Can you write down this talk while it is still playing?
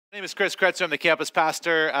My name is Chris Kretzer. I'm the campus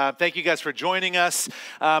pastor. Thank you guys for joining us.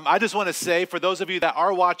 I just want to say, for those of you that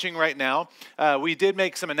are watching right now, we did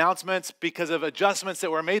make some announcements because of adjustments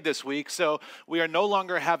that were made this week. So we are no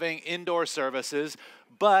longer having indoor services,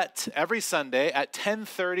 but every Sunday at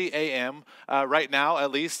 10:30 a.m., right now,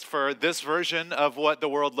 at least for this version of what the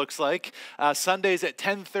world looks like, Sundays at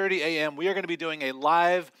 10:30 a.m., we are going to be doing a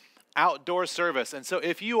live outdoor service. And so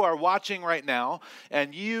if you are watching right now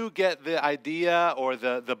and you get the idea or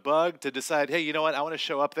the bug to decide, hey, you know what, I want to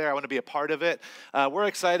show up there, I want to be a part of it, we're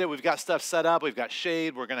excited. We've got stuff set up. We've got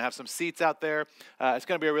shade. We're going to have some seats out there. It's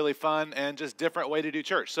going to be a really fun and just different way to do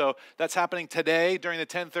church. So that's happening today during the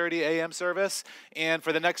 10:30 a.m. service and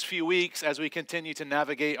for the next few weeks as we continue to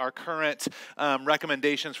navigate our current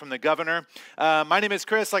recommendations from the governor. My name is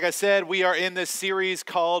Chris. Like I said, we are in this series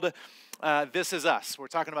called This Is Us. We're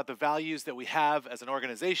talking about the values that we have as an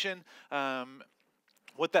organization,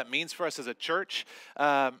 what that means for us as a church,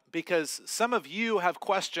 because some of you have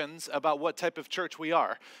questions about what type of church we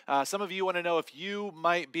are. Some of you want to know if you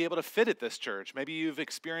might be able to fit at this church. Maybe you've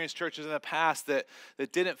experienced churches in the past that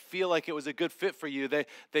didn't feel like it was a good fit for you.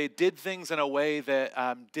 They did things in a way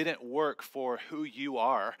that didn't work for who you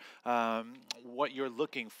are, what you're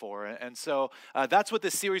looking for. And so that's what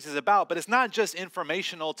this series is about. But it's not just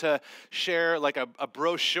informational to share like a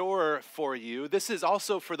brochure for you. This is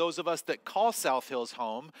also for those of us that call South Hills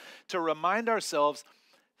home, to remind ourselves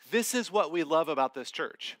this is what we love about this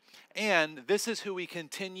church. And this is who we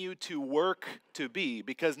continue to work to be,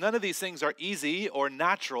 because none of these things are easy or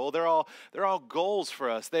natural. They're all goals for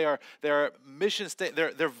us. They're mission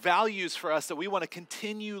statements. They're values for us that we want to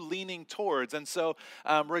continue leaning towards. And so,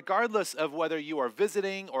 regardless of whether you are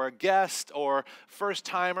visiting or a guest or first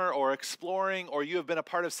timer or exploring, or you have been a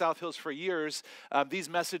part of South Hills for years, these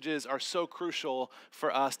messages are so crucial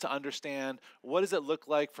for us to understand. What does it look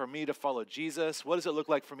like for me to follow Jesus? What does it look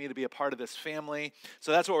like for me to be a part of this family?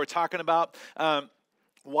 So that's what we're talking about.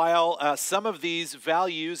 While some of these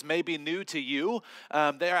values may be new to you,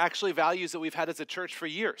 they are actually values that we've had as a church for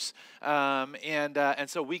years. And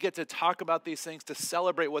so we get to talk about these things to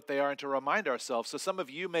celebrate what they are and to remind ourselves. So some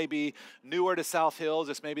of you may be newer to South Hills.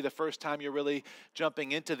 This may be the first time you're really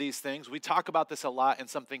jumping into these things. We talk about this a lot in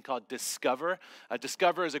something called Discover.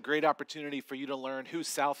 Discover is a great opportunity for you to learn who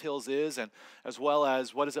South Hills is, and as well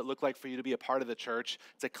as what does it look like for you to be a part of the church.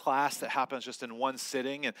 It's a class that happens just in one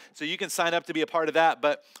sitting. And so you can sign up to be a part of that.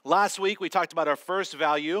 But last week, we talked about our first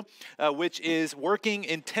value, which is working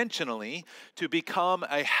intentionally to become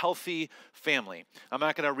a healthy family. I'm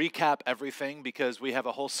not going to recap everything because we have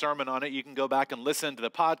a whole sermon on it. You can go back and listen to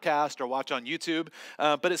the podcast or watch on YouTube.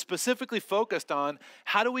 But it's specifically focused on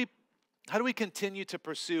how do we continue to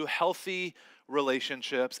pursue healthy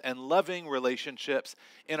relationships and loving relationships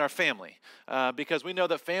in our family, because we know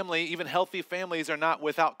that family, even healthy families, are not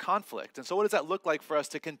without conflict. And so what does that look like for us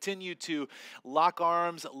to continue to lock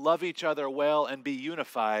arms, love each other well, and be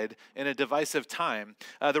unified in a divisive time?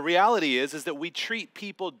 The reality is that we treat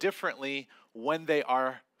people differently when they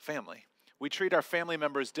are family. We treat our family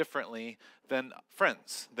members differently than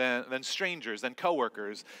friends, than strangers, than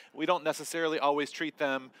coworkers. We don't necessarily always treat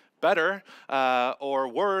them better or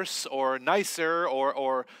worse or nicer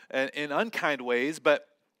or in unkind ways, but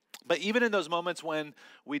even in those moments when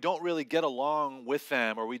we don't really get along with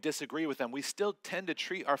them or we disagree with them, we still tend to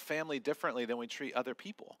treat our family differently than we treat other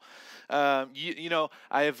people. I've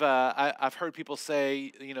heard people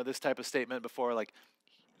say, this type of statement before, like,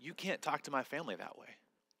 you can't talk to my family that way.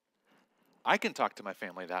 I can talk to my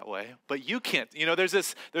family that way, but you can't. There's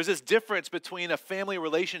this difference between a family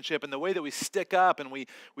relationship and the way that we stick up and we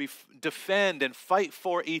defend and fight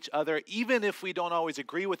for each other, even if we don't always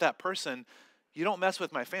agree with that person. You don't mess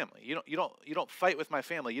with my family. You don't fight with my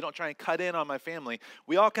family. You don't try and cut in on my family.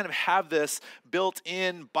 We all kind of have this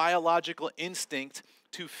built-in biological instinct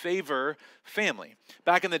to favor family.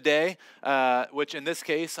 Back in the day, which in this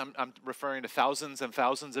case, I'm referring to thousands and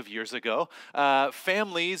thousands of years ago,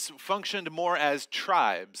 families functioned more as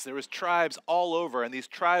tribes. There was tribes all over, and these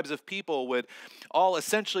tribes of people would all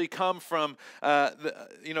essentially come from,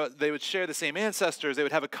 they would share the same ancestors, they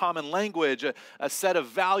would have a common language, a set of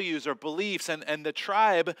values or beliefs, and the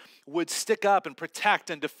tribe would stick up and protect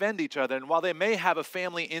and defend each other. And while they may have a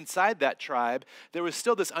family inside that tribe, there was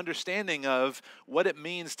still this understanding of what it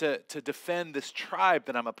means to defend this tribe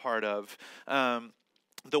that I'm a part of.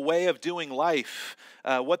 The way of doing life,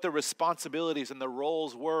 what the responsibilities and the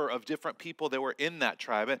roles were of different people that were in that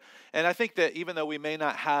tribe. And I think that even though we may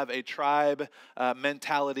not have a tribe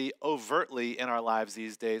mentality overtly in our lives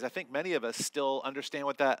these days, I think many of us still understand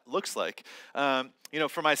what that looks like.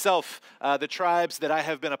 For myself, the tribes that I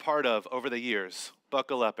have been a part of over the years,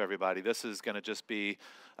 buckle up, everybody. This is going to just be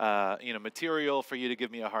material for you to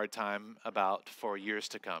give me a hard time about for years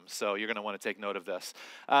to come. So you're going to want to take note of this.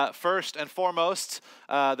 First and foremost,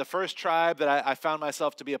 the first tribe that I found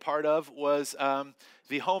myself to be a part of was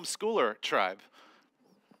the homeschooler tribe.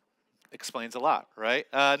 Explains a lot, right?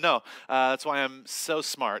 No, that's why I'm so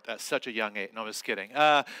smart at such a young age. No, I'm just kidding.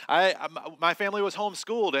 My family was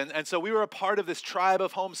homeschooled, and so we were a part of this tribe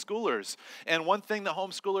of homeschoolers. And one thing that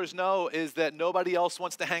homeschoolers know is that nobody else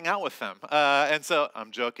wants to hang out with them. And so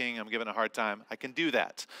I'm joking. I'm giving a hard time. I can do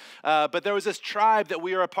that. But there was this tribe that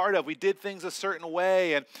we were a part of. We did things a certain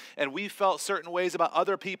way, and we felt certain ways about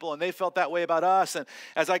other people, and they felt that way about us. And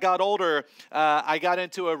as I got older, I got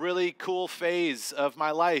into a really cool phase of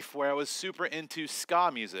my life where I was super into ska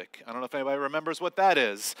music. I don't know if anybody remembers what that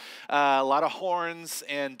is. A lot of horns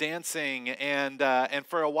and dancing, and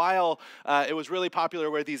for a while it was really popular.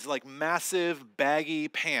 Where these like massive baggy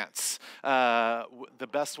pants. The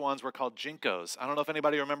best ones were called JNCOs. I don't know if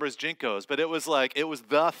anybody remembers JNCOs, but it was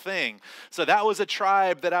the thing. So that was a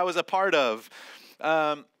tribe that I was a part of.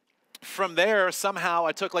 From there, somehow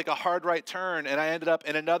I took like a hard right turn, and I ended up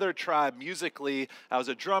in another tribe musically. I was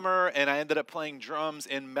a drummer, and I ended up playing drums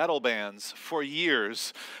in metal bands for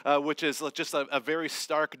years, which is just a very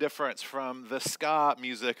stark difference from the ska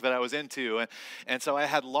music that I was into. And so I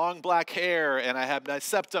had long black hair, and I had my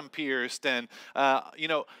septum pierced, and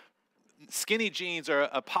skinny jeans are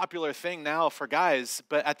a popular thing now for guys,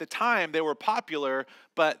 but at the time they were popular,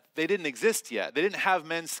 but they didn't exist yet. They didn't have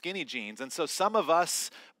men's skinny jeans, and so some of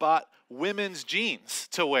us bought women's jeans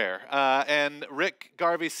to wear. And Rick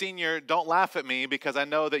Garvey Sr., don't laugh at me because I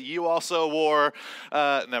know that you also wore,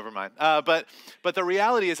 never mind. But the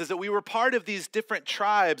reality is that we were part of these different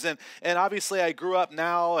tribes, and obviously I grew up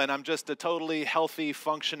now, and I'm just a totally healthy,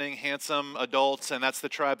 functioning, handsome adult, and that's the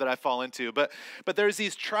tribe that I fall into. But there's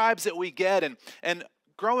these tribes that we get, and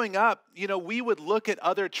growing up, we would look at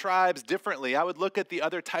other tribes differently. I would look at the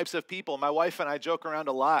other types of people. My wife and I joke around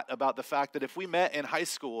a lot about the fact that if we met in high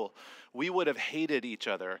school, we would have hated each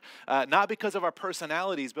other, not because of our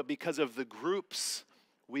personalities, but because of the groups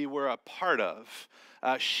we were a part of.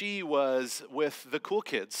 She was with the cool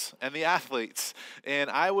kids and the athletes, and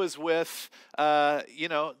I was with,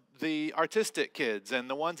 the artistic kids and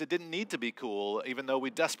the ones that didn't need to be cool, even though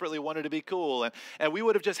we desperately wanted to be cool. And we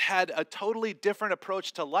would have just had a totally different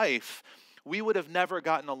approach to life. We would have never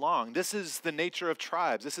gotten along. This is the nature of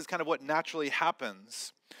tribes. This is kind of what naturally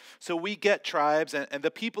happens. So we get tribes, and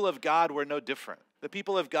the people of God were no different. The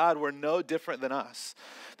people of God were no different than us.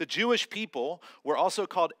 The Jewish people were also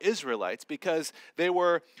called Israelites because they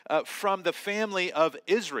were from the family of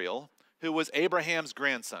Israel, who was Abraham's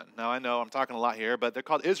grandson. Now, I know I'm talking a lot here, but they're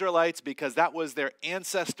called Israelites because that was their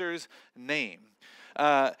ancestor's name.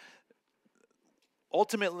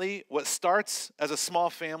 Ultimately, what starts as a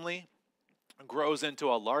small family grows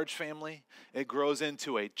into a large family. It grows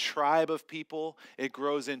into a tribe of people. It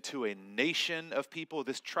grows into a nation of people.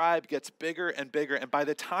 This tribe gets bigger and bigger. And by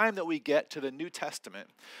the time that we get to the New Testament,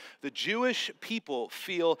 the Jewish people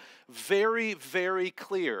feel very, very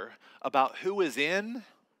clear about who is in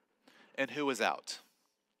and who is out.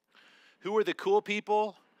 Who are the cool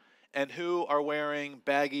people and who are wearing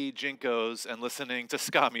baggy JNCOs and listening to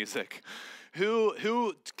ska music?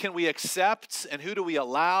 Who can we accept and who do we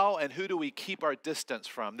allow and who do we keep our distance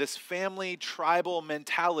from? This family tribal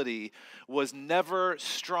mentality was never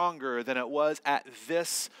stronger than it was at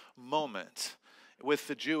this moment with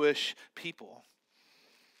the Jewish people.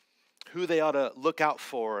 Who they ought to look out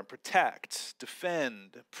for and protect,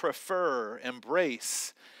 defend, prefer,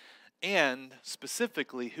 embrace, and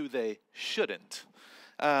specifically who they shouldn't.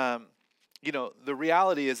 The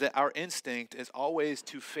reality is that our instinct is always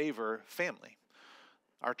to favor family,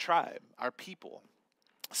 our tribe, our people.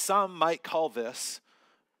 Some might call this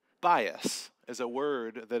bias, is a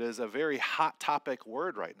word that is a very hot topic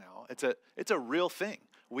word right now. It's a real thing.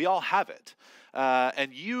 We all have it.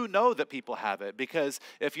 And you know that people have it because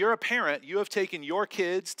if you're a parent, you have taken your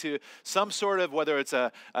kids to some sort of, whether it's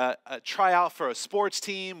a tryout for a sports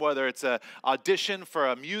team, whether it's an audition for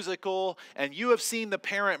a musical, and you have seen the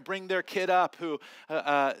parent bring their kid up who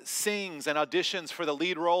sings and auditions for the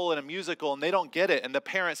lead role in a musical, and they don't get it. And the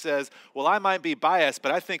parent says, well, I might be biased,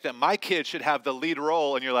 but I think that my kid should have the lead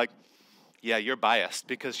role. And you're like, yeah, you're biased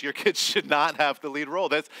because your kids should not have the lead role.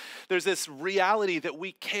 There's this reality that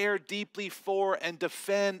we care deeply for and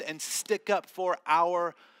defend and stick up for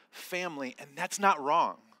our family, and that's not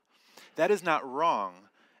wrong. That is not wrong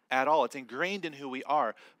at all. It's ingrained in who we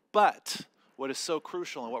are. But what is so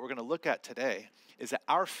crucial and what we're going to look at today is that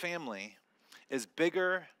our family is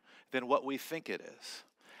bigger than what we think it is.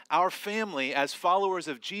 our family as followers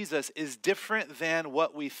of Jesus is different than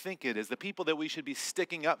what we think it is. The people that we should be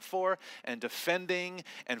sticking up for and defending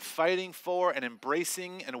and fighting for and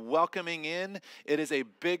embracing and welcoming in, it is a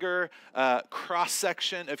bigger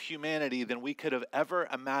cross-section of humanity than we could have ever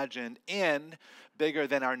imagined and bigger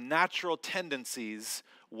than our natural tendencies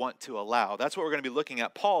want to allow. That's what we're going to be looking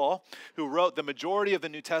at. Paul, who wrote the majority of the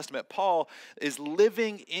New Testament, Paul is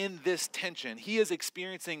living in this tension. He is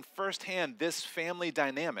experiencing firsthand this family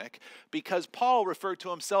dynamic because Paul referred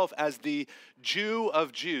to himself as the Jew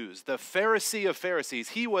of Jews, the Pharisee of Pharisees.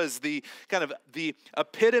 He was the kind of the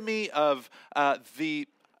epitome of the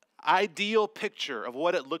ideal picture of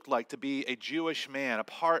what it looked like to be a Jewish man, a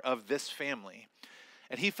part of this family.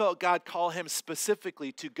 And he felt God call him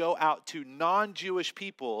specifically to go out to non-Jewish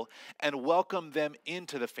people and welcome them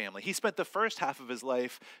into the family. He spent the first half of his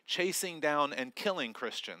life chasing down and killing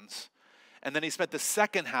Christians. And then he spent the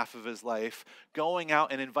second half of his life going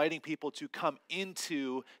out and inviting people to come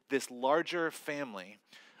into this larger family.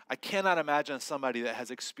 I cannot imagine somebody that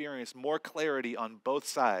has experienced more clarity on both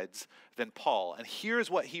sides than Paul. And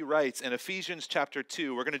here's what he writes in Ephesians chapter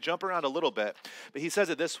 2. We're going to jump around a little bit, but he says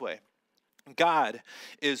it this way. God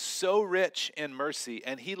is so rich in mercy,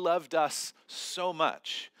 and he loved us so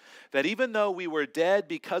much that even though we were dead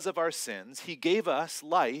because of our sins, he gave us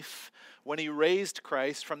life when he raised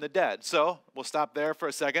Christ from the dead. So we'll stop there for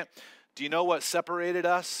a second. Do you know what separated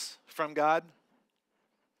us from God?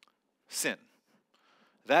 Sin.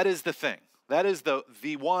 That is the thing. That is the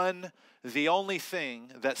only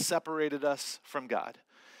thing that separated us from God.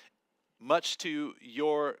 Much to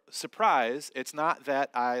your surprise, it's not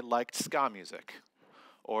that I liked ska music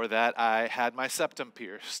or that I had my septum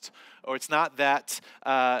pierced, or it's not that,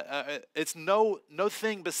 it's no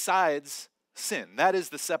thing besides sin. That is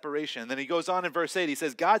the separation. Then he goes on in verse 8, he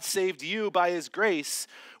says, God saved you by his grace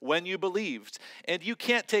when you believed. And you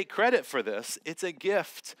can't take credit for this. It's a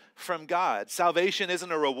gift from God. Salvation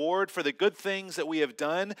isn't a reward for the good things that we have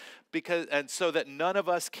done, and so that none of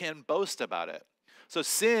us can boast about it. So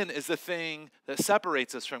sin is the thing that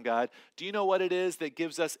separates us from God. Do you know what it is that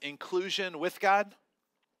gives us inclusion with God?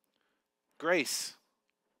 Grace.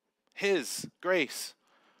 His grace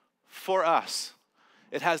for us.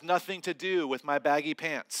 It has nothing to do with my baggy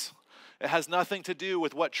pants. It has nothing to do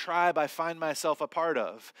with what tribe I find myself a part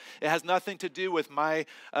of. It has nothing to do with my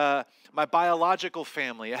biological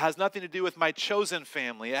family. It has nothing to do with my chosen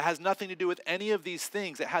family. It has nothing to do with any of these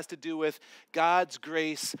things. It has to do with God's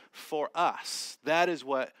grace for us. That is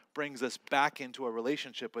what brings us back into a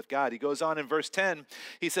relationship with God. He goes on in verse 10.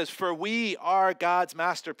 He says, for we are God's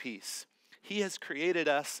masterpiece. He has created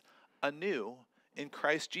us anew in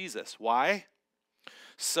Christ Jesus. Why?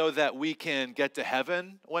 So that we can get to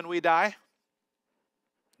heaven when we die?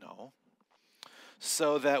 No.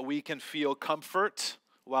 So that we can feel comfort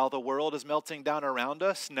while the world is melting down around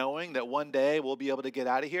us, knowing that one day we'll be able to get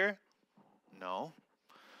out of here? No.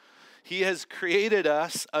 He has created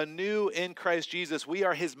us anew in Christ Jesus. We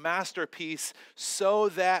are his masterpiece so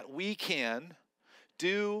that we can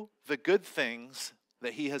do the good things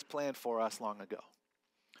that he has planned for us long ago.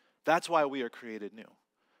 That's why we are created new.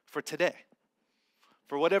 For today.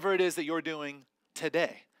 For whatever it is that you're doing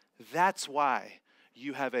today, that's why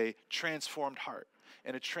you have a transformed heart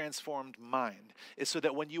and a transformed mind. Is so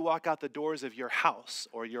that when you walk out the doors of your house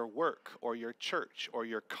or your work or your church or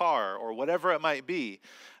your car or whatever it might be,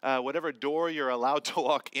 whatever door you're allowed to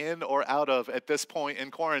walk in or out of at this point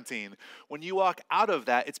in quarantine, when you walk out of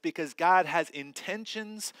that, it's because God has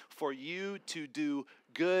intentions for you to do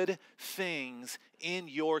good things in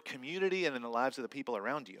your community and in the lives of the people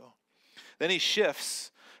around you. Then he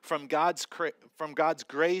shifts from God's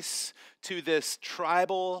grace to this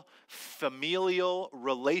tribal, familial,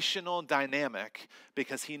 relational dynamic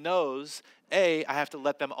because he knows, I have to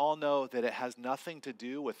let them all know that it has nothing to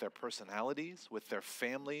do with their personalities, with their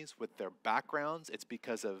families, with their backgrounds. It's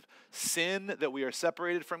because of sin that we are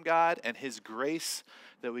separated from God and his grace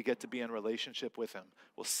that we get to be in relationship with him.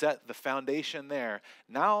 We'll set the foundation there.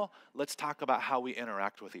 Now let's talk about how we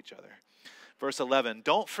interact with each other. Verse 11,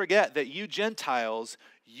 don't forget that you Gentiles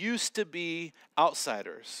used to be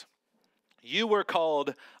outsiders. You were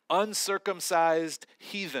called uncircumcised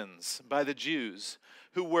heathens by the Jews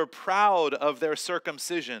who were proud of their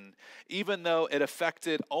circumcision, even though it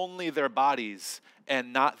affected only their bodies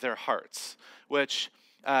and not their hearts, which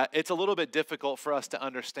it's a little bit difficult for us to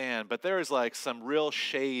understand, but there is like some real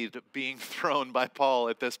shade being thrown by Paul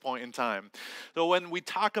at this point in time. So when we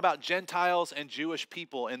talk about Gentiles and Jewish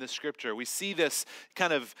people in the scripture, we see this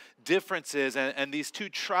kind of differences and these two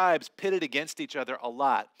tribes pitted against each other a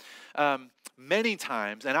lot. Many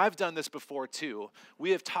times, and I've done this before too,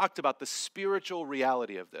 we have talked about the spiritual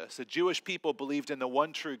reality of this. The Jewish people believed in the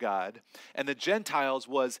one true God, and the Gentiles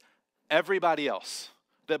was everybody else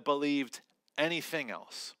that believed anything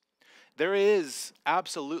else. There is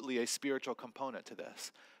absolutely a spiritual component to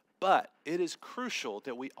this, but it is crucial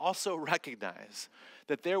that we also recognize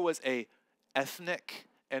that there was a ethnic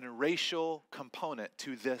and racial component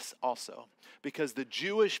to this also, because the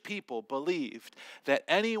Jewish people believed that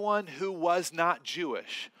anyone who was not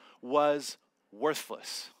Jewish was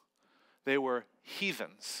worthless. They were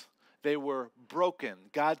heathens. They were broken.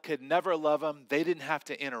 God could never love them. They didn't have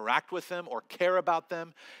to interact with them or care about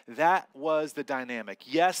them. That was the dynamic.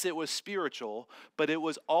 Yes, it was spiritual, but it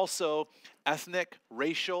was also ethnic,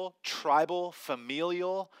 racial, tribal,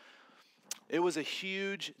 familial. It was a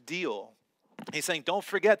huge deal. He's saying, don't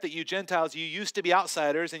forget that you Gentiles, you used to be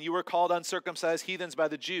outsiders and you were called uncircumcised heathens by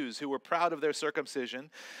the Jews who were proud of their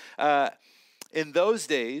circumcision. In those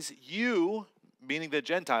days, you, meaning the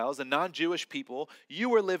Gentiles, the non-Jewish people, you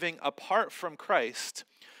were living apart from Christ.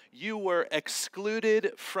 You were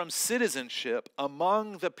excluded from citizenship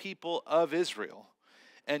among the people of Israel,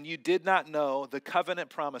 and you did not know the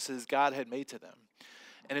covenant promises God had made to them.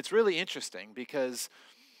 And it's really interesting because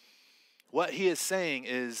what he is saying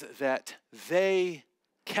is that they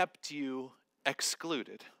kept you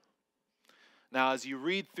excluded. Now, as you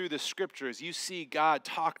read through the scriptures, you see God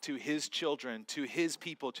talk to his children, to his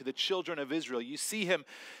people, to the children of Israel. You see him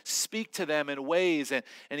speak to them in ways, and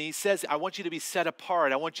he says, I want you to be set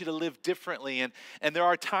apart. I want you to live differently. And there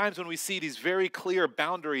are times when we see these very clear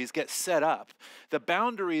boundaries get set up. The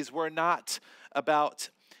boundaries were not about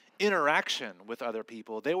interaction with other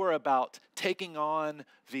people. They were about taking on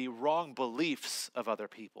the wrong beliefs of other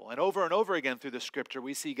people. And over again through the scripture,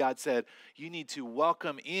 we see God said, you need to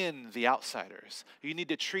welcome in the outsiders. You need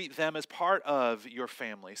to treat them as part of your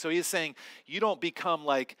family. So he's saying, you don't become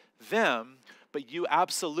like them, but you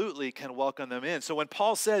absolutely can welcome them in. So when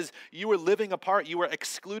Paul says you were living apart, you were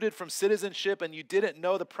excluded from citizenship, and you didn't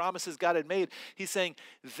know the promises God had made, he's saying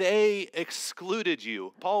they excluded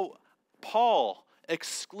you. Paul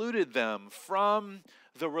excluded them from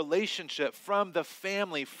the relationship, from the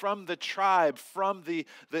family, from the tribe, from the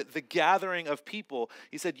gathering of people.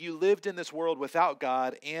 He said, you lived in this world without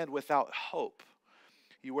God and without hope.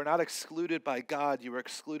 You were not excluded by God, you were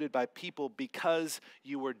excluded by people because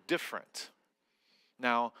you were different.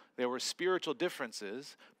 Now, there were spiritual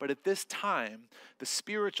differences, but at this time, the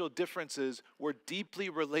spiritual differences were deeply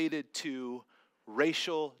related to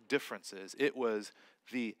racial differences. It was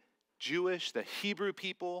the Jewish, the Hebrew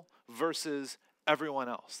people versus everyone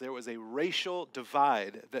else. There was a racial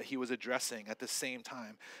divide that he was addressing at the same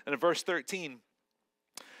time. And in verse 13,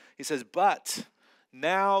 he says, but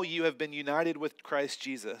now you have been united with Christ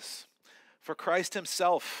Jesus. For Christ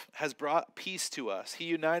himself has brought peace to us. He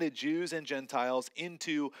united Jews and Gentiles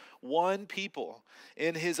into one people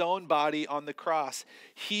in his own body on the cross.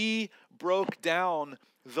 He broke down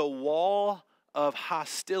the wall of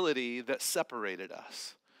hostility that separated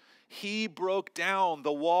us. He broke down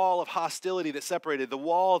the wall of hostility that separated, the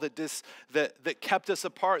wall that kept us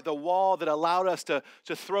apart, the wall that allowed us to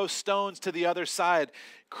throw stones to the other side.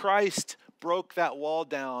 Christ broke that wall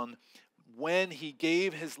down when he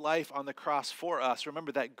gave his life on the cross for us.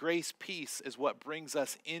 Remember that grace, peace is what brings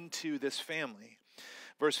us into this family.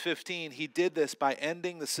 Verse 15, he did this by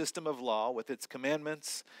ending the system of law with its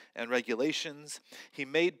commandments and regulations. He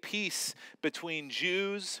made peace between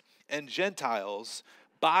Jews and Gentiles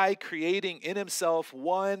by creating in himself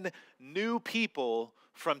one new people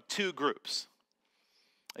from two groups.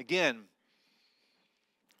 Again,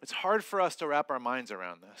 it's hard for us to wrap our minds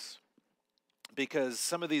around this because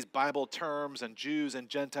some of these Bible terms and Jews and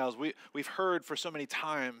Gentiles, we've heard for so many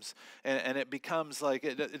times, and it becomes like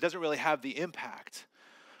it doesn't really have the impact.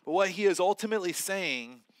 But what he is ultimately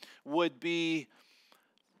saying would be,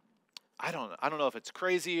 I don't know if it's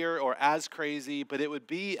crazier or as crazy, but it would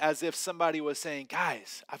be as if somebody was saying,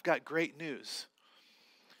 guys, I've got great news.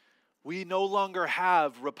 We no longer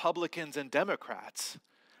have Republicans and Democrats.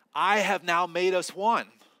 I have now made us one.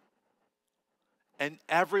 And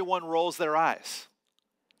everyone rolls their eyes.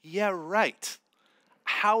 Yeah, right.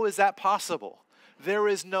 How is that possible? There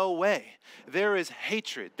is no way. There is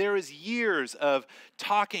hatred. There is years of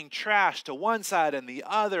talking trash to one side and the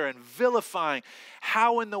other and vilifying.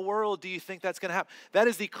 How in the world do you think that's going to happen? That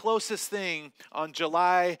is the closest thing on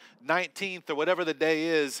July 19th or whatever the day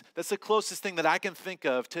is. That's the closest thing that I can think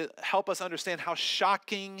of to help us understand how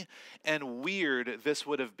shocking and weird this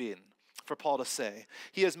would have been for Paul to say.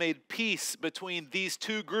 He has made peace between these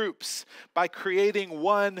two groups by creating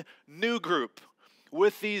one new group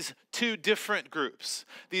with these two different groups,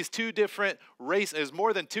 these two different races,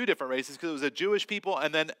 more than two different races, because it was a Jewish people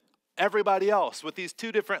and then everybody else, with these two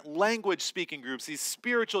different language speaking groups, these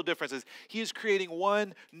spiritual differences. He is creating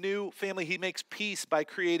one new family. He makes peace by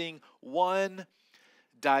creating one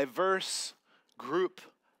diverse group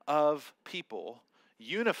of people,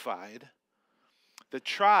 unified. The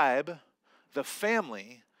tribe, the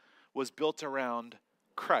family, was built around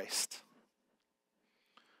Christ.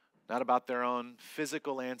 Not about their own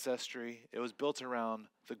physical ancestry. It was built around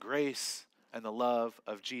the grace and the love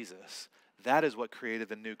of Jesus. That is what created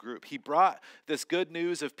the new group. He brought this good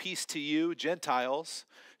news of peace to you, Gentiles,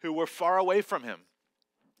 who were far away from him.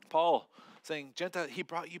 Paul saying, Gentile, he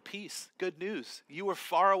brought you peace, good news. You were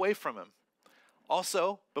far away from him.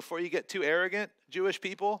 Also, before you get too arrogant, Jewish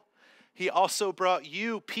people, he also brought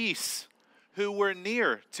you peace, who were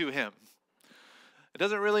near to him. It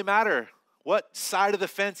doesn't really matter what side of the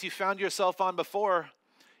fence you found yourself on before.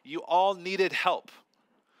 You all needed help.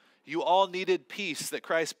 You all needed peace that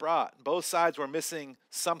Christ brought. Both sides were missing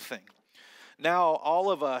something. Now all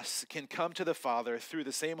of us can come to the Father through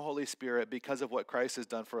the same Holy Spirit because of what Christ has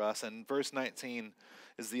done for us. And verse 19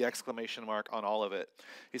 is the exclamation mark on all of it.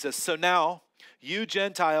 He says, so now you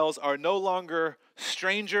Gentiles are no longer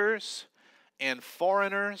strangers and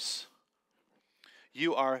foreigners.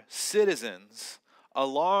 You are citizens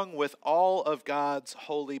along with all of God's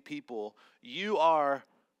holy people. You are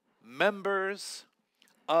members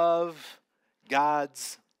of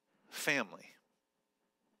God's family.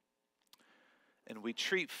 And we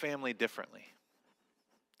treat family differently.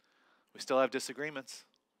 We still have disagreements.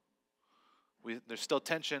 There's still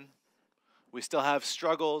tension. We still have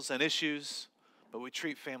struggles and issues, but we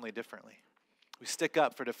treat family differently. We stick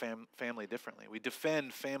up for the family differently. We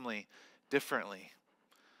defend family differently.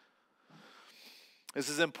 This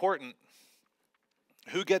is important.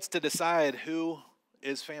 Who gets to decide who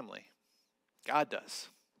is family? God does.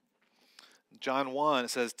 John 1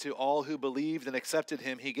 says, to all who believed and accepted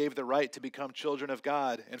him, he gave the right to become children of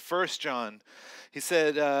God. In 1 John, he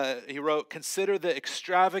said, he wrote, consider the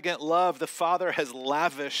extravagant love the Father has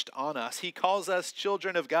lavished on us. He calls us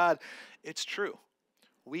children of God. It's true.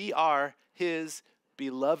 We are his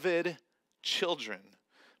beloved children,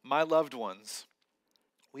 my loved ones.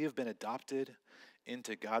 We have been adopted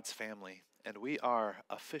into God's family, and we are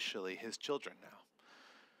officially his children now.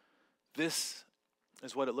 This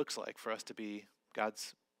is what it looks like for us to be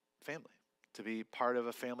God's family, to be part of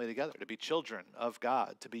a family together, to be children of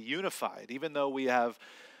God, to be unified, even though we have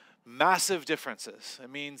massive differences.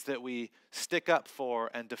 It means that we stick up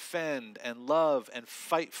for and defend and love and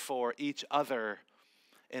fight for each other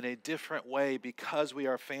in a different way because we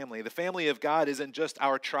are family. The family of God isn't just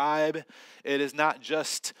our tribe. It is not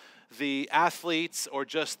just the athletes or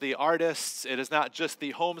just the artists. It is not just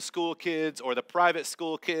the homeschool kids or the private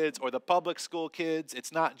school kids or the public school kids.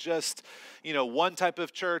 It's not just, one type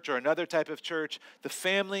of church or another type of church. The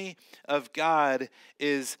family of God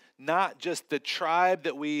is not just the tribe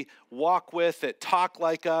that we walk with that talk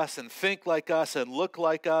like us and think like us and look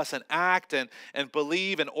like us and act and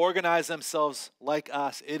believe and organize themselves like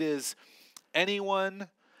us. It is anyone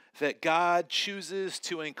that God chooses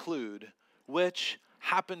to include, which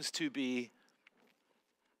happens to be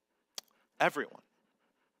everyone.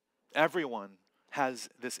 Everyone has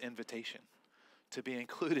this invitation to be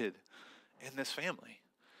included in this family.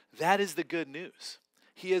 That is the good news.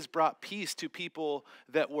 He has brought peace to people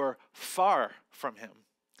that were far from him,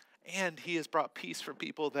 and he has brought peace for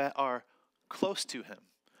people that are close to him.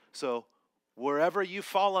 So wherever you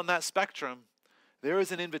fall on that spectrum, there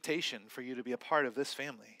is an invitation for you to be a part of this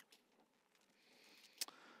family.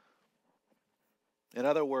 In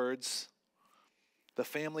other words, the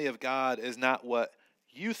family of God is not what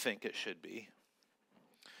you think it should be.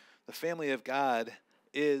 The family of God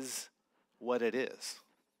is what it is.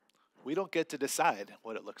 We don't get to decide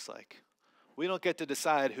what it looks like. We don't get to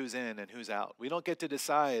decide who's in and who's out. We don't get to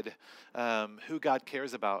decide who God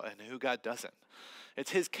cares about and who God doesn't.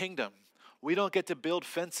 It's his kingdom. We don't get to build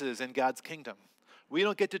fences in God's kingdom. We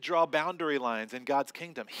don't get to draw boundary lines in God's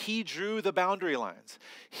kingdom. He drew the boundary lines.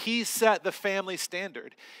 He set the family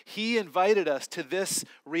standard. He invited us to this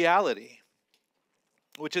reality,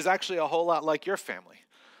 which is actually a whole lot like your family.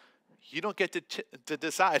 You don't get to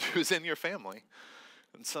decide who's in your family.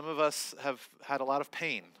 And some of us have had a lot of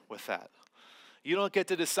pain with that. You don't get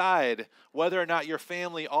to decide whether or not your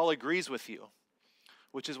family all agrees with you,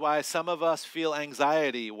 which is why some of us feel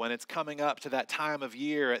anxiety when it's coming up to that time of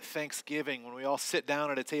year at Thanksgiving when we all sit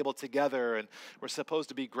down at a table together and we're supposed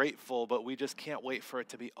to be grateful, but we just can't wait for it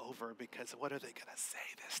to be over because what are they going to say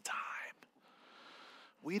this time?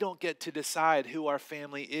 We don't get to decide who our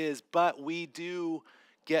family is, but we do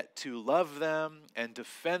get to love them and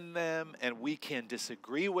defend them, and we can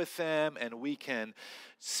disagree with them, and we can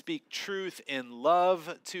speak truth in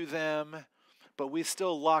love to them, but we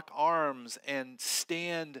still lock arms and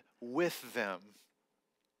stand with them.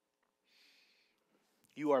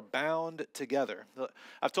 You are bound together.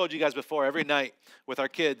 I've told you guys before, every night with our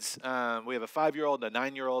kids, we have a 5-year-old and a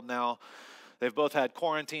 9-year-old now. They've both had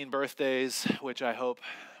quarantine birthdays, which I hope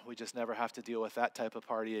we just never have to deal with that type of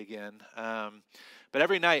party again. But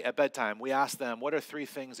every night at bedtime, we ask them, what are 3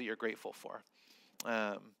 things that you're grateful for?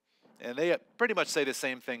 And they pretty much say the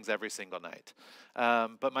same things every single night.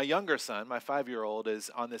 But my younger son, my 5-year-old, is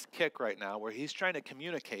on this kick right now where he's trying to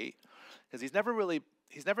communicate because he's never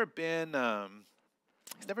been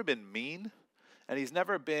mean, and he's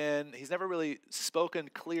never really spoken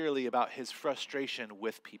clearly about his frustration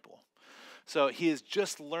with people. So he is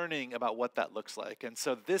just learning about what that looks like. And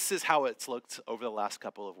so this is how it's looked over the last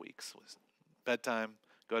couple of weeks. Bedtime,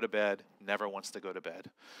 go to bed, never wants to go to bed.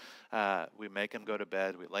 We make him go to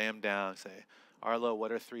bed. We lay him down and say, Arlo,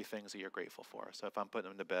 what are 3 things that you're grateful for? So if I'm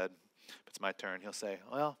putting him to bed, if it's my turn, he'll say,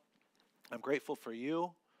 well, I'm grateful for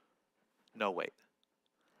you. No, wait.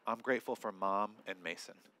 I'm grateful for Mom and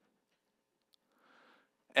Mason.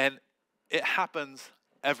 And it happens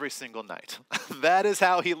every single night. That is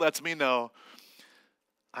how he lets me know,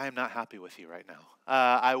 I am not happy with you right now.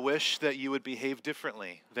 I wish that you would behave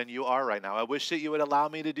differently than you are right now. I wish that you would allow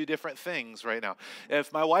me to do different things right now.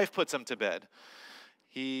 If my wife puts him to bed,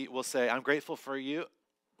 he will say, I'm grateful for you.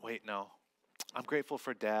 Wait, no. I'm grateful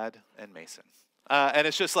for Dad and Mason. And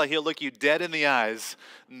it's just like he'll look you dead in the eyes.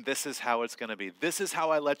 And this is how it's going to be. This is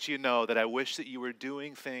how I let you know that I wish that you were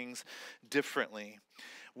doing things differently.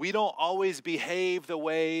 We don't always behave the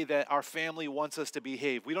way that our family wants us to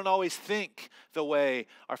behave. We don't always think the way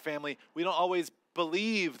we don't always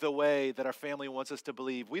believe the way that our family wants us to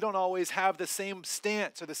believe. We don't always have the same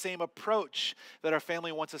stance or the same approach that our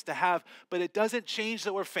family wants us to have, but it doesn't change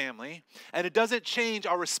that we're family, and it doesn't change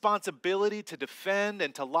our responsibility to defend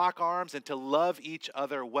and to lock arms and to love each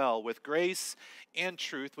other well with grace and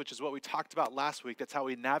truth, which is what we talked about last week. That's how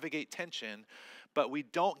we navigate tension. But we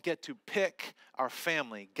don't get to pick our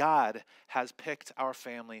family. God has picked our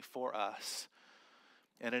family for us,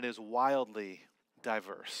 and it is wildly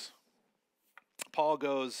diverse. Paul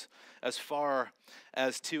goes as far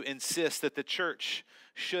as to insist that the church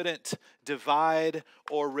shouldn't divide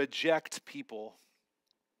or reject people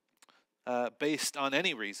based on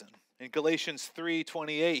any reason. In Galatians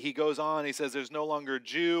 3:28, he goes on, he says, there's no longer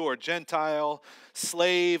Jew or Gentile,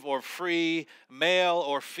 slave or free, male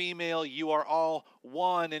or female. You are all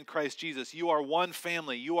one in Christ Jesus. You are one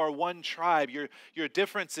family. You are one tribe. Your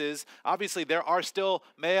differences, obviously there are still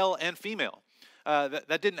male and female.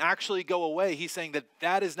 That didn't actually go away. He's saying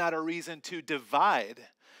that is not a reason to divide.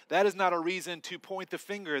 That is not a reason to point the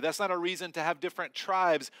finger. That's not a reason to have different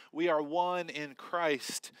tribes. We are one in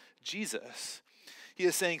Christ Jesus. He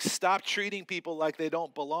is saying, stop treating people like they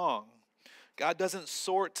don't belong. God doesn't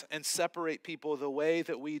sort and separate people the way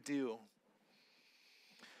that we do.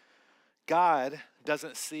 God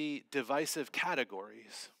doesn't see divisive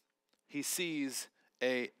categories. He sees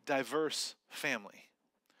a diverse family.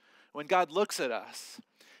 When God looks at us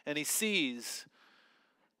and he sees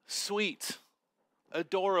sweet,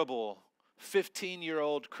 adorable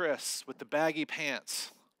 15-year-old Chris with the baggy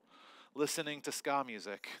pants listening to ska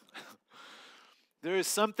music, there is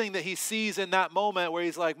something that he sees in that moment where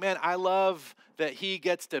he's like, man, I love that he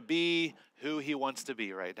gets to be who he wants to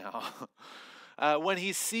be right now. When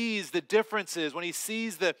he sees the differences, when he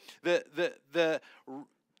sees the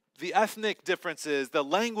ethnic differences, the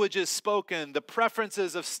languages spoken, the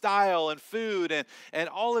preferences of style and food, and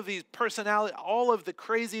all of these personality, all of the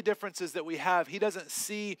crazy differences that we have, he doesn't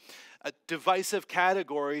see divisive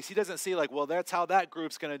categories. He doesn't see like, well, that's how that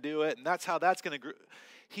group's going to do it, and that's how that's going to.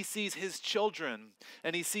 He sees his children,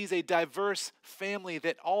 and he sees a diverse family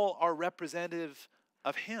that all are representative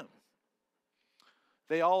of him.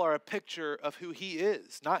 They all are a picture of who he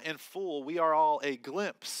is, not in full. We are all a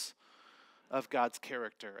glimpse of God's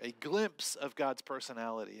character, a glimpse of God's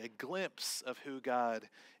personality, a glimpse of who God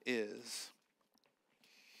is.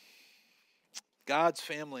 God's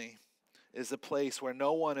family is a place where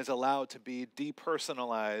no one is allowed to be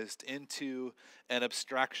depersonalized into an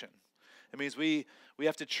abstraction. It means we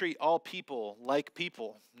have to treat all people like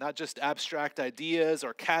people, not just abstract ideas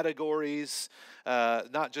or categories,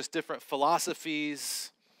 not just different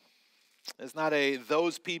philosophies. It's not a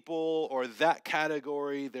those people or that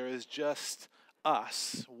category. There is just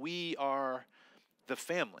us. We are the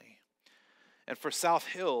family. And for South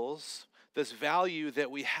Hills, this value that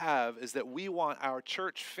we have is that we want our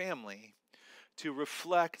church family to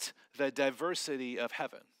reflect the diversity of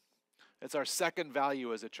heaven. It's our second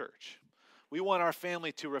value as a church. We want our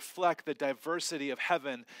family to reflect the diversity of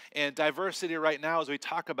heaven. And diversity right now, as we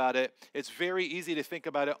talk about it, it's very easy to think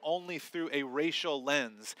about it only through a racial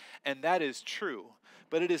lens. And that is true.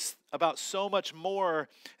 But it is about so much more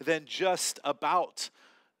than just about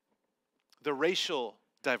the racial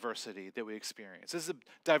diversity that we experience. This is a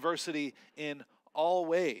diversity in all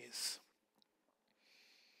ways.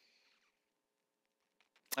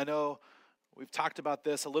 I know we've talked about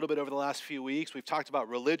this a little bit over the last few weeks. We've talked about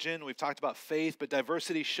religion. We've talked about faith, but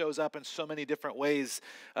diversity shows up in so many different ways.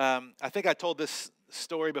 I think I told this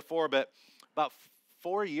story before, but about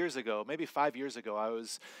 4 years ago, maybe 5 years ago, I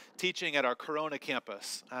was teaching at our Corona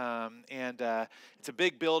campus. It's a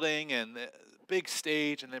big building and big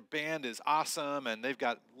stage, and the band is awesome, and they've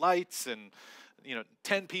got lights and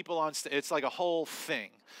 10 people on stage. It's like a whole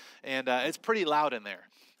thing, and it's pretty loud in there.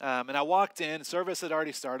 And I walked in, service had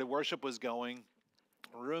already started, worship was going,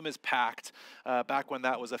 room is packed, back when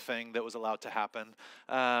that was a thing that was allowed to happen.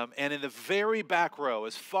 And in the very back row,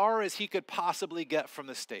 as far as he could possibly get from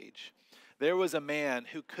the stage, there was a man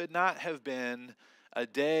who could not have been a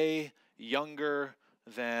day younger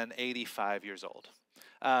than 85 years old.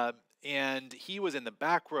 And he was in the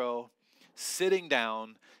back row, sitting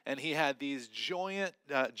down, and he had these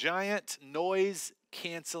giant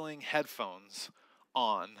noise-canceling headphones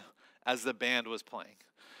on as the band was playing.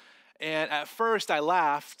 And at first I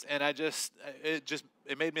laughed, and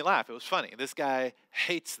it made me laugh. It was funny. This guy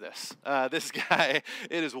hates this. This guy,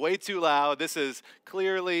 it is way too loud. This is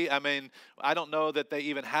clearly, I don't know that they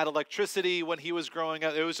even had electricity when he was growing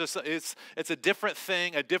up. It was just, it's a different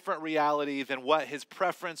thing, a different reality than what his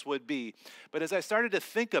preference would be. But as I started to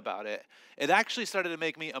think about it, it actually started to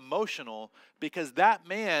make me emotional, because that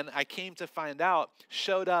man, I came to find out,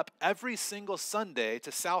 showed up every single Sunday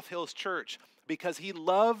to South Hills Church because he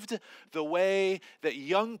loved the way that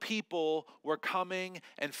young people were coming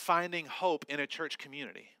and finding hope in a church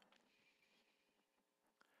community.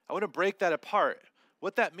 I want to break that apart.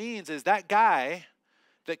 What that means is that guy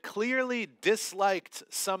that clearly disliked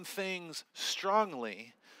some things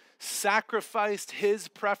strongly sacrificed his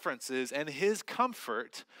preferences and his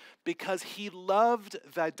comfort because he loved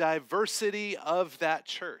the diversity of that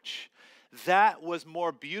church. That was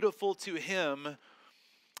more beautiful to him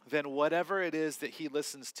than whatever it is that he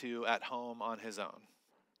listens to at home on his own.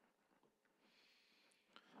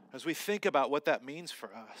 As we think about what that means for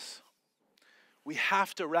us, we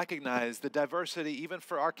have to recognize the diversity even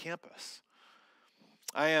for our campus.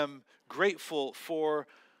 I am grateful for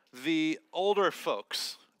the older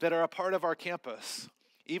folks that are a part of our campus,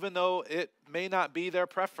 even though it may not be their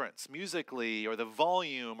preference musically or the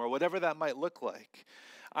volume or whatever that might look like.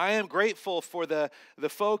 I am grateful for the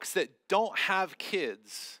folks that don't have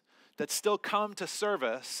kids that still come to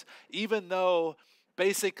service, even though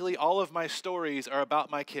basically all of my stories are about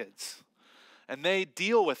my kids. And they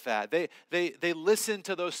deal with that. They listen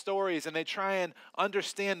to those stories and they try and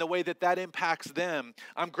understand the way that impacts them.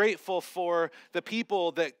 I'm grateful for the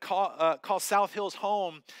people that call South Hills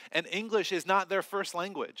home, and English is not their first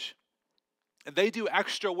language. And they do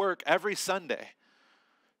extra work every Sunday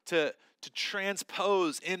to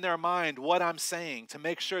transpose in their mind what I'm saying, to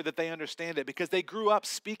make sure that they understand it, because they grew up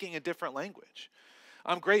speaking a different language.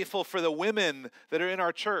 I'm grateful for the women that are in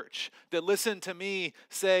our church that listen to me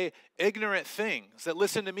say ignorant things, that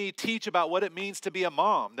listen to me teach about what it means to be a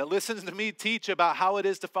mom, that listens to me teach about how it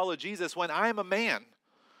is to follow Jesus when I'm a man.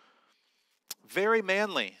 Very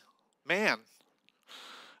manly man.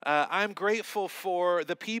 I'm grateful for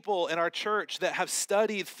the people in our church that have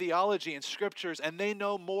studied theology and scriptures, and they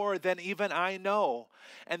know more than even I know,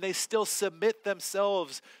 and they still submit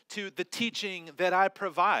themselves to the teaching that I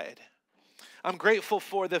provide. I'm grateful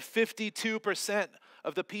for the 52%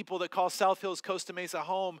 of the people that call South Hills Costa Mesa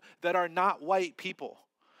home that are not white people,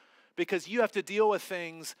 because you have to deal with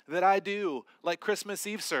things that I do, like Christmas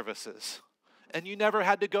Eve services, and you never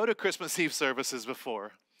had to go to Christmas Eve services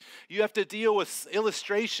before. You have to deal with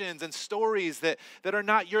illustrations and stories that are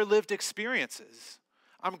not your lived experiences.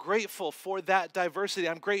 I'm grateful for that diversity.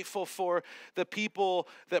 I'm grateful for the people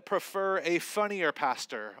that prefer a funnier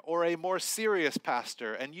pastor or a more serious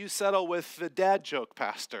pastor, and you settle with the dad joke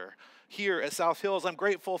pastor. Here at South Hills, I'm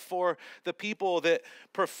grateful for the people that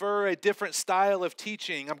prefer a different style of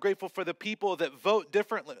teaching. I'm grateful for the people that vote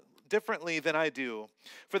differently than I do,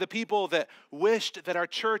 for the people that wished that our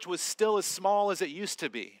church was still as small as it used to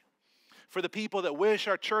be, for the people that wish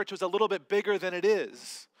our church was a little bit bigger than it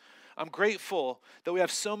is. I'm grateful that we have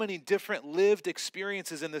so many different lived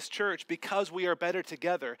experiences in this church because we are better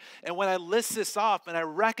together. And when I list this off and I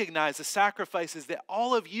recognize the sacrifices that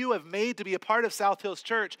all of you have made to be a part of South Hills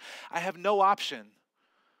Church, I have no option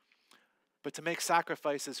but to make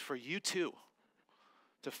sacrifices for you too,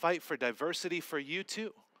 to fight for diversity for you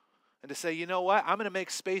too. And to say, you know what, I'm going to make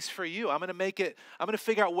space for you. I'm going to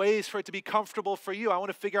figure out ways for it to be comfortable for you. I want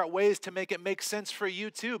to figure out ways to make it make sense for you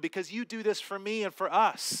too, because you do this for me and for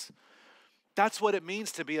us. That's what it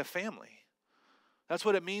means to be a family. That's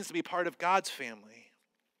what it means to be part of God's family.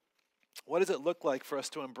 What does it look like for us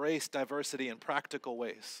to embrace diversity in practical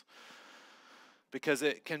ways? Because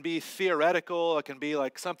it can be theoretical, it can be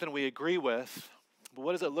like something we agree with, but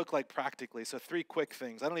what does it look like practically? So 3 quick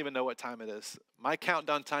things. I don't even know what time it is. My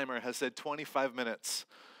countdown timer has said 25 minutes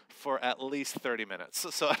for at least 30 minutes.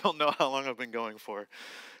 So I don't know how long I've been going for.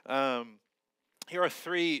 Here are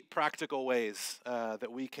 3 practical ways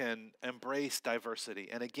that we can embrace diversity.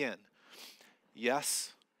 And again,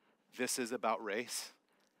 yes, this is about race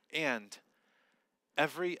and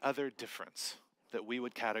every other difference that we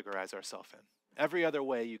would categorize ourselves in. Every other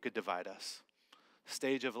way you could divide us.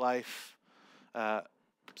 Stage of life,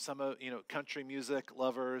 some of, country music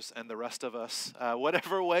lovers and the rest of us,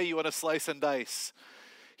 whatever way you want to slice and dice.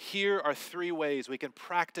 Here are 3 ways we can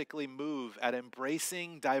practically move at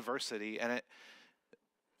embracing diversity. And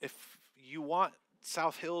if you want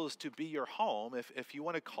South Hills to be your home, if you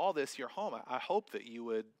want to call this your home, I hope that you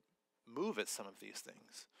would move at some of these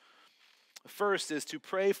things. First is to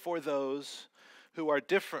pray for those who are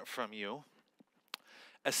different from you,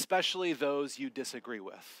 especially those you disagree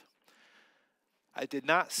with. I did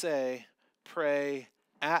not say pray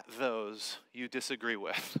at those you disagree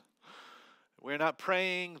with. We're not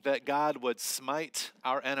praying that God would smite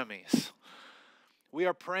our enemies. We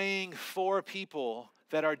are praying for people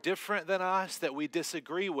that are different than us, that we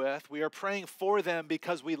disagree with. We are praying for them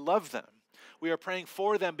because we love them. We are praying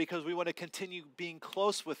for them because we want to continue being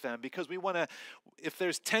close with them, because we want to, if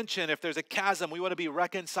there's tension, if there's a chasm, we want to be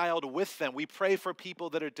reconciled with them. We pray for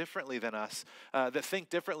people that are differently than us, that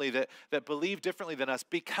think differently, that believe differently than us,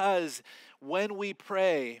 because when we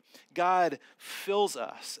pray, God fills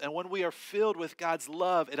us. And when we are filled with God's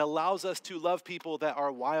love, it allows us to love people that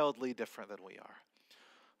are wildly different than we are.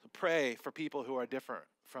 So pray for people who are different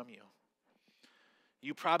from you.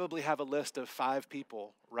 You probably have a list of 5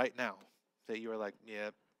 people right now that you are like, yeah,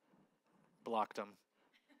 blocked them,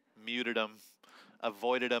 muted them,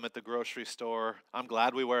 avoided them at the grocery store. I'm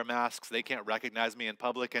glad we wear masks. They can't recognize me in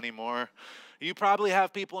public anymore. You probably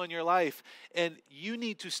have people in your life, and you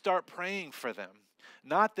need to start praying for them.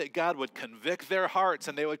 Not that God would convict their hearts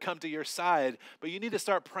and they would come to your side, but you need to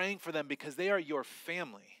start praying for them because they are your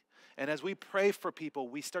family. And as we pray for people,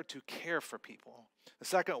 we start to care for people. The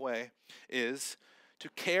second way is to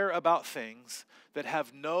care about things that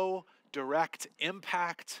have no direct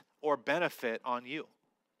impact or benefit on you,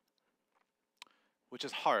 which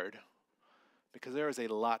is hard because there is a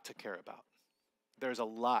lot to care about. There's a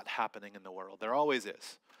lot happening in the world. There always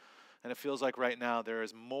is. And it feels like right now there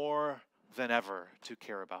is more than ever to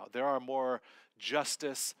care about. There are more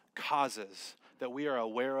justice causes that we are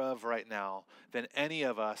aware of right now than any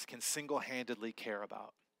of us can single-handedly care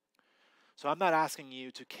about. So I'm not asking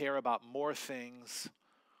you to care about more things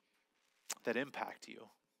that impact you.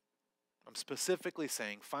 I'm specifically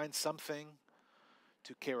saying find something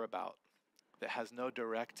to care about that has no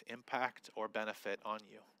direct impact or benefit on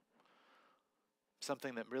you.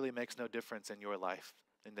 Something that really makes no difference in your life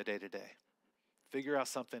in the day-to-day. Figure out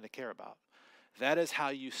something to care about. That is how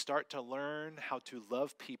you start to learn how to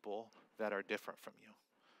love people that are different from you,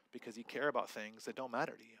 because you care about things that don't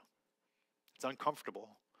matter to you. It's uncomfortable,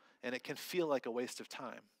 and it can feel like a waste of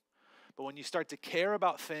time. But when you start to care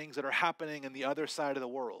about things that are happening in the other side of the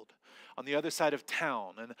world, on the other side of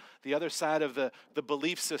town, and the other side of the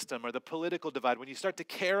belief system or the political divide, when you start to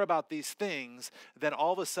care about these things, then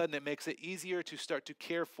all of a sudden it makes it easier to start to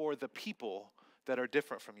care for the people that are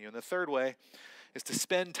different from you. And the third way is to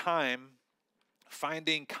spend time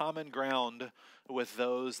finding common ground with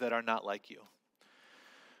those that are not like you.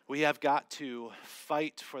 We have got to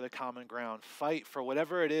fight for the common ground, fight for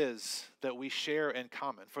whatever it is that we share in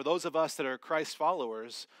common. For those of us that are Christ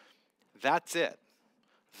followers, that's it.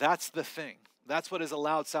 That's the thing. That's what has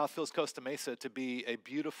allowed Southfields Costa Mesa to be a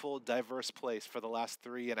beautiful, diverse place for the last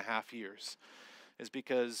 3.5 years, is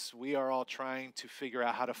because we are all trying to figure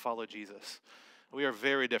out how to follow Jesus. We are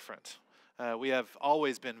very different. We have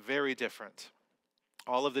always been very different.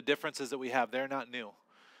 All of the differences that we have, they're not new.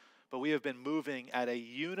 But we have been moving at a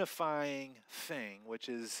unifying thing, which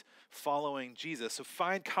is following Jesus. So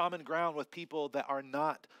find common ground with people that are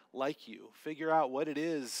not like you. Figure out what it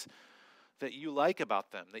is that you like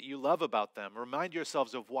about them, that you love about them. Remind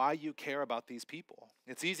yourselves of why you care about these people.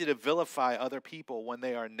 It's easy to vilify other people when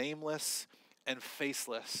they are nameless and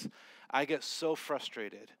faceless. I get so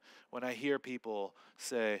frustrated when I hear people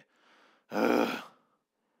say, "Ugh,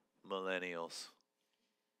 millennials."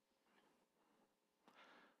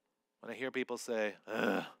 When I hear people say,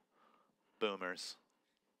 "Ugh, boomers."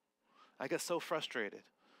 I get so frustrated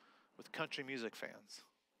with country music fans.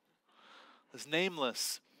 This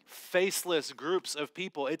nameless, faceless groups of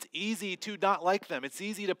people, it's easy to not like them. It's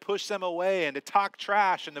easy to push them away and to talk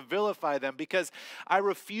trash and to vilify them because I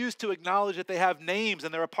refuse to acknowledge that they have names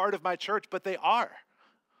and they're a part of my church, but they are.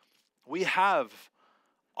 We have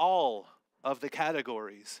all of the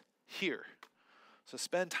categories here. So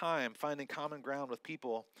spend time finding common ground with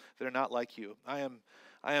people that are not like you. I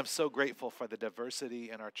am so grateful for the diversity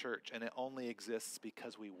in our church, and it only exists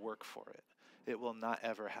because we work for it. It will not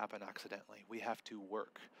ever happen accidentally. We have to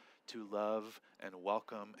work to love and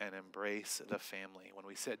welcome and embrace the family. When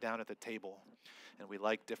we sit down at the table and we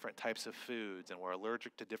like different types of foods and we're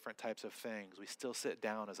allergic to different types of things, we still sit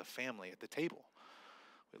down as a family at the table.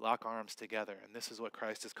 We lock arms together, and this is what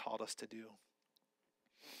Christ has called us to do.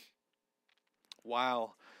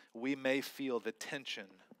 While we may feel the tension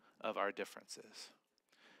of our differences,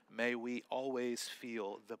 may we always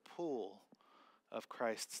feel the pull of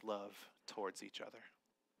Christ's love towards each other.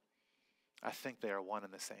 I think they are one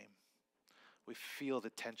and the same. We feel the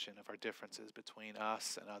tension of our differences between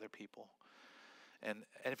us and other people. And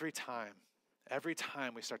every time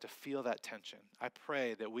we start to feel that tension, I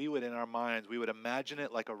pray that we would, in our minds, we would imagine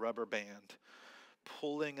it like a rubber band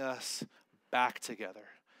pulling us back together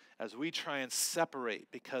as we try and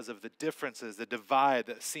separate because of the differences, the divide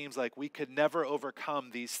that seems like we could never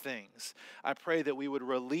overcome these things. I pray that we would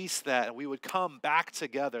release that and we would come back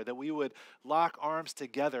together, that we would lock arms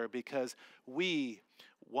together because we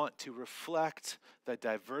want to reflect the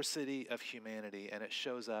diversity of humanity, and it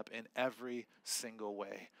shows up in every single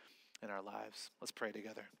way in our lives. Let's pray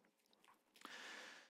together.